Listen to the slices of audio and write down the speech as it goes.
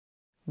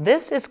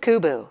This is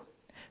CUBU.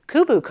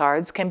 CUBU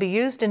cards can be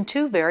used in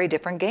two very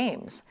different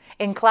games.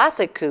 In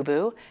Classic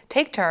CUBU,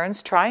 take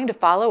turns trying to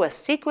follow a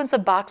sequence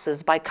of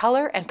boxes by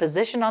color and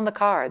position on the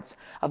cards,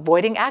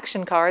 avoiding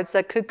action cards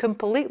that could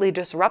completely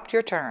disrupt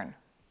your turn.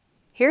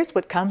 Here's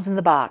what comes in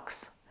the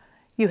box.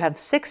 You have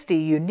 60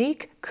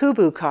 unique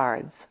CUBU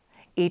cards.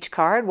 Each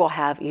card will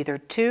have either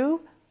 2,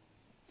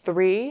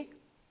 3,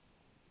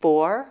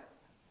 4,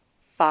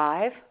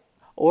 5,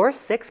 or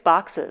 6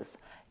 boxes.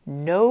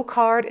 No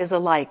card is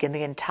alike in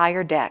the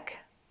entire deck.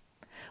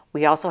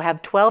 We also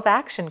have 12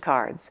 action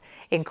cards,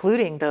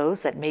 including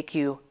those that make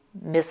you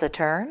miss a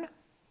turn,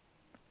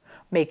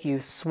 make you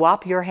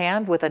swap your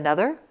hand with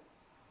another,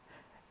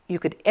 you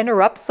could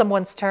interrupt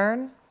someone's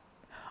turn,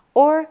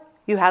 or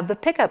you have the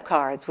pickup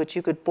cards, which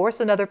you could force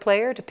another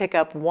player to pick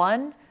up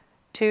 1,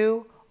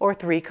 2, or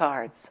 3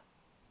 cards.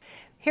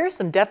 Here's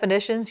some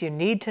definitions you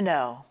need to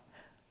know.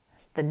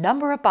 The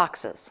number of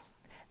boxes.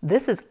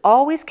 This is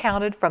always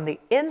counted from the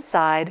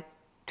inside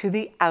to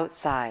the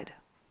outside.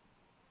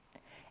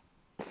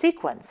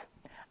 Sequence.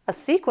 A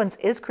sequence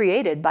is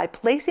created by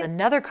placing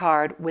another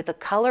card with a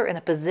color in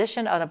a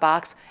position on a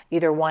box,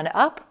 either one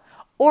up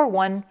or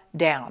one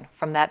down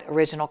from that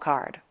original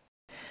card.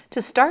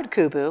 To start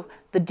CUBU,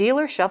 the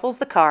dealer shuffles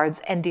the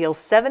cards and deals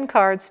 7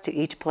 cards to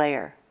each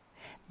player.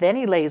 Then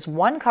he lays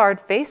 1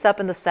 card face up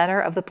in the center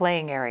of the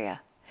playing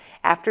area.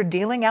 After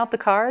dealing out the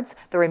cards,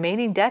 the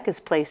remaining deck is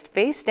placed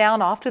face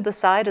down off to the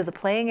side of the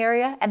playing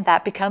area, and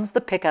that becomes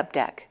the pickup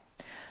deck.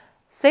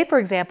 Say, for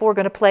example, we're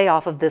going to play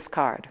off of this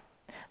card.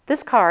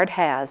 This card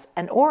has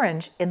an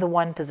orange in the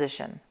 1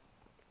 position,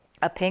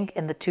 a pink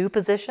in the 2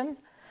 position,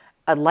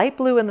 a light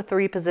blue in the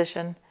 3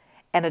 position,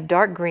 and a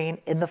dark green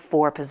in the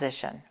 4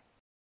 position.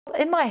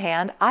 In my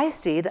hand, I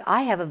see that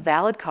I have a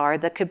valid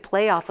card that could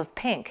play off of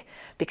pink.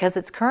 Because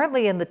it's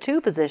currently in the 2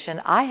 position,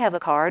 I have a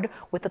card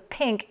with a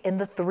pink in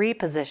the 3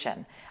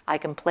 position. I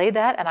can play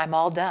that and I'm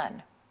all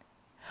done.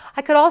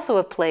 I could also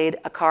have played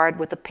a card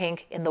with a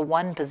pink in the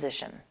 1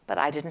 position, but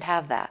I didn't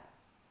have that.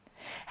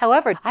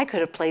 However, I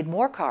could have played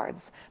more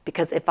cards,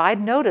 because if I'd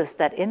noticed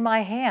that in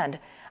my hand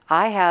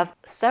I have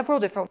several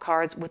different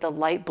cards with a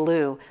light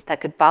blue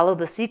that could follow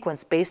the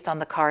sequence based on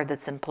the card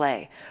that's in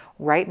play.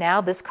 Right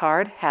now this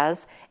card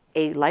has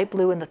a light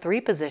blue in the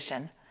 3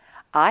 position.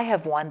 I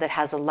have one that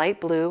has a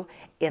light blue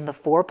in the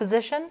 4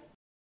 position.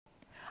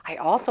 I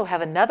also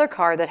have another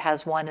card that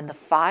has one in the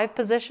 5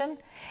 position,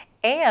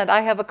 and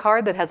I have a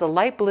card that has a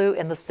light blue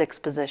in the 6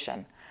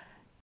 position.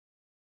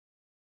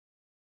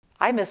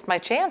 I missed my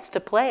chance to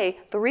play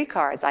 3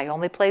 cards. I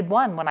only played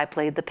 1 when I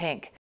played the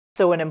pink.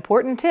 So an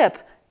important tip,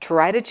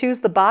 try to choose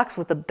the box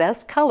with the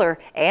best color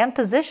and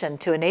position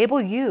to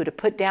enable you to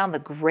put down the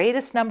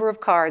greatest number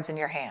of cards in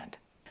your hand.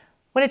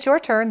 When it's your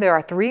turn, there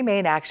are 3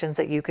 main actions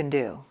that you can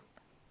do.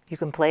 You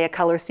can play a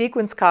color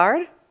sequence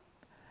card,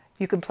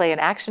 you can play an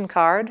action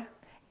card,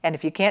 and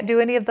if you can't do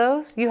any of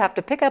those, you have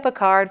to pick up a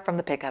card from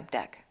the pickup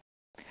deck.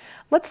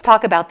 Let's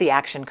talk about the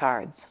action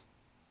cards.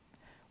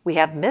 We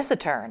have Miss a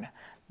Turn.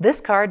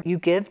 This card you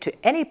give to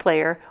any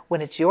player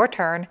when it's your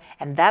turn,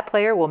 and that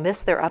player will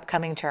miss their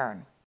upcoming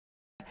turn.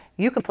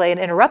 You can play an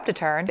Interrupt a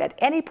Turn at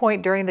any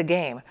point during the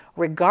game,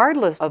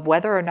 regardless of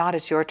whether or not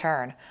it's your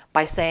turn,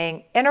 by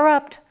saying,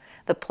 "Interrupt."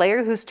 The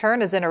player whose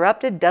turn is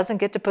interrupted doesn't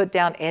get to put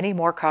down any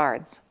more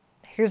cards.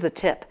 Here's a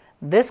tip.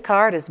 This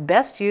card is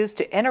best used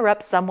to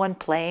interrupt someone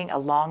playing a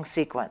long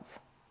sequence.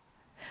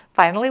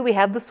 Finally, we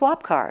have the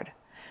Swap card.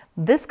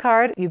 This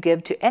card you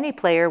give to any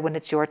player when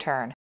it's your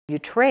turn. You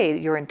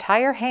trade your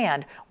entire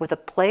hand with a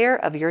player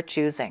of your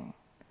choosing,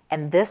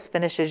 and this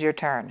finishes your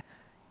turn.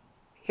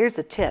 Here's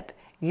a tip.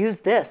 Use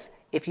this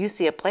if you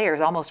see a player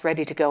is almost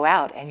ready to go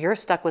out and you're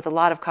stuck with a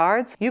lot of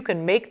cards. You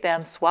can make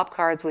them swap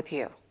cards with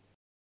you.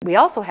 We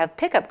also have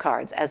pickup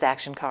cards as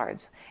action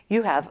cards.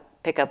 You have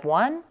pickup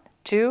 1,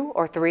 2,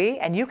 or 3,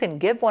 and you can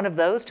give one of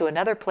those to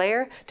another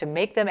player to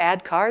make them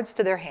add cards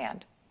to their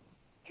hand.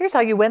 Here's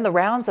how you win the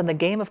rounds in the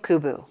game of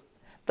CUBU.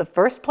 The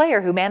first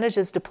player who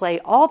manages to play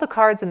all the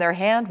cards in their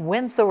hand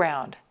wins the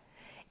round.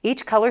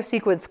 Each color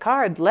sequence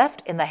card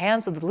left in the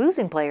hands of the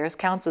losing players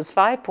counts as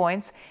 5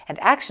 points, and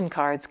action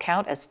cards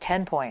count as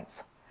 10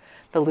 points.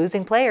 The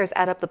losing players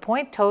add up the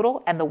point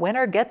total, and the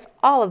winner gets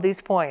all of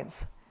these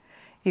points.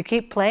 You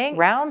keep playing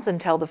rounds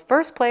until the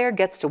first player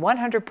gets to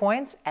 100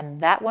 points,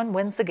 and that one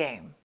wins the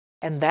game.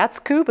 And that's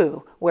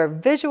CUBU, where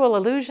visual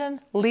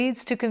illusion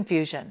leads to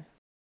confusion.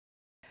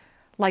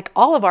 Like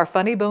all of our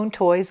Funny Bone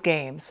Toys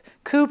games,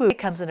 CUBU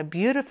comes in a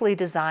beautifully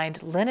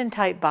designed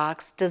linen-type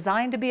box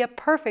designed to be a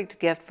perfect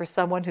gift for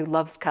someone who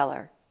loves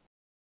color.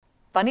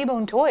 Funny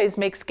Bone Toys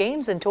makes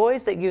games and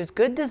toys that use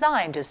good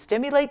design to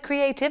stimulate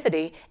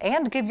creativity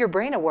and give your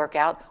brain a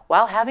workout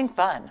while having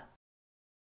fun.